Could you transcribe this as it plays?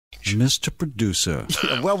Mr. Producer.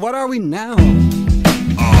 Well, what are we now?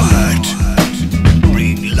 Arhat,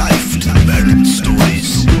 bring life to the barren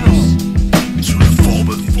stories through the form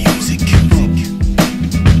of music.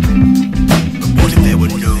 But what if there were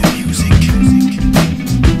no music?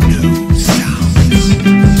 No sounds.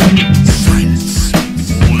 Silence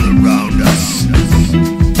all around us.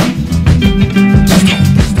 Stop,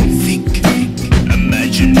 think,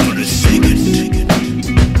 imagine for a second.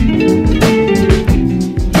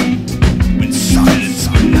 When silence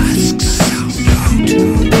masks sound out,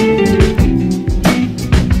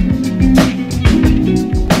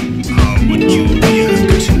 how would you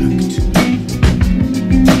react?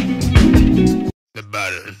 The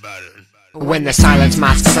baron. When the silence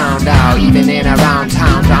masks sound out, even in around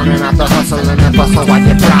town, drowning out the hustle and the bustle. Wipe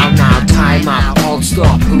your brow now, time out, hold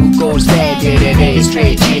stop. Who goes there? Day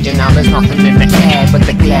straight changing now. There's nothing in the air but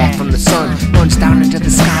the glare from the sun runs down into the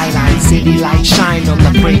skyline. City lights shine on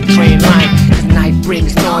the freight train line. The night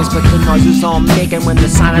brings noise, but the noise is all making when the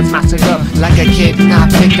silence masks it up like a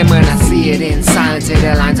kidnapped victim. When I see it in silence, it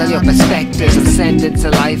aligns all your perspectives. I'm sentenced to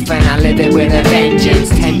life and I live it with a vengeance.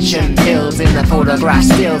 Tension builds in the photograph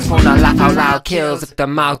stills. Phone to laugh out loud kills if the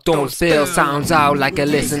mouth don't spill. Sounds out like a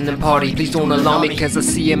listening party. Please don't alarm me cause I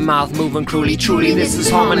see your mouth moving cruelly. Truly this is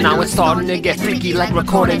harm and now it's starting to get freaky like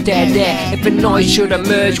recording dead air. If a noise should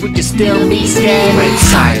emerge, would you still be scared? When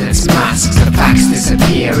silence masks the facts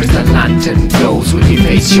disappear as the lantern glows, will you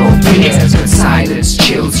face your fears? When silence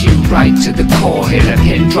chills you right to the core, hit a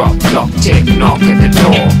pin drop, clock tick, knock at the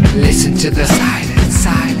door. Listen to the silence,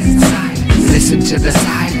 silence, silence. Listen to the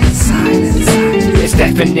silence, silence, silence. It's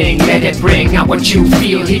deafening, let it bring out what you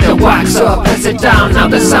feel. Heat the wax up, press it down, now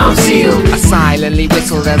the sound sealed. I silently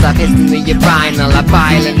whistled as I pissed into your vinyl. I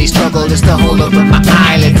violently struggle just to hold up with my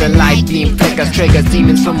eyelids. A light beam flickers, triggers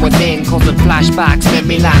demons from within, causing flashbacks,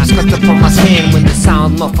 memory lapse, cut up on my skin. When the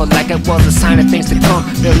sound muffled like it was a sign of things to come.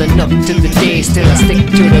 Building up to the day, still I stick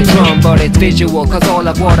to the drum. But it's visual, cause all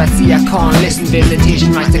of what I see I can't listen.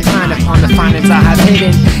 Visitation rights decline upon the finance I have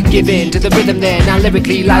hidden. Give in to the rhythm then, I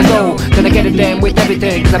lyrically lie low. Then I get it then with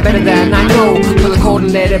everything, cause I'm better than I know. Pull the cord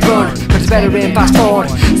and let it run, but it's better in fast forward.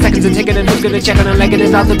 Seconds are ticking and who's gonna check on and legging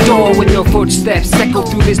it out the door. With your footsteps echo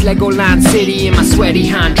through this Legoland city. In my sweaty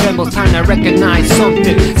hand trembles, time to recognize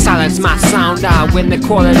something. Silence my sound out when the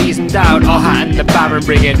quality's in doubt. Arhat and the Baron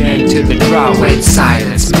bring an end to the drought. When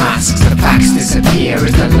silence masks the facts disappear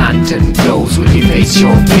as the lantern glows, will you face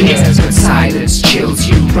your fears? When silence chills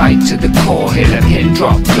you right to the core, hit a pin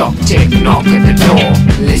drop, clock tick, knock at the door.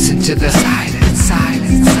 Listen to the silence,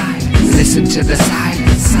 silence, silence. Listen to the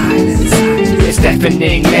silence, silence, silence. It's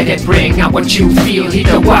deafening, let it bring out what you feel. Heat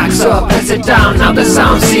the wax up, press it down, now the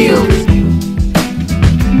sound sealed.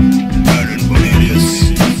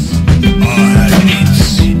 Alias Arhat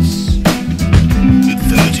beats the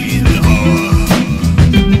 13th hour.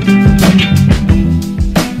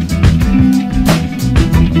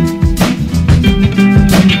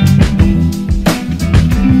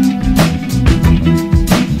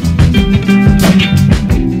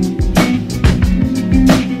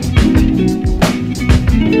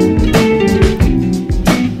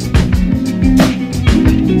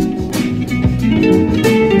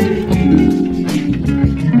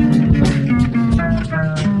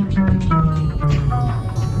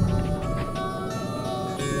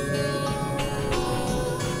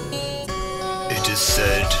 It is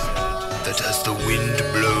said that as the wind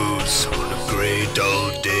blows on a grey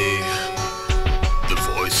dull day, the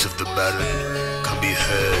voice of the Baron can be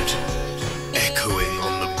heard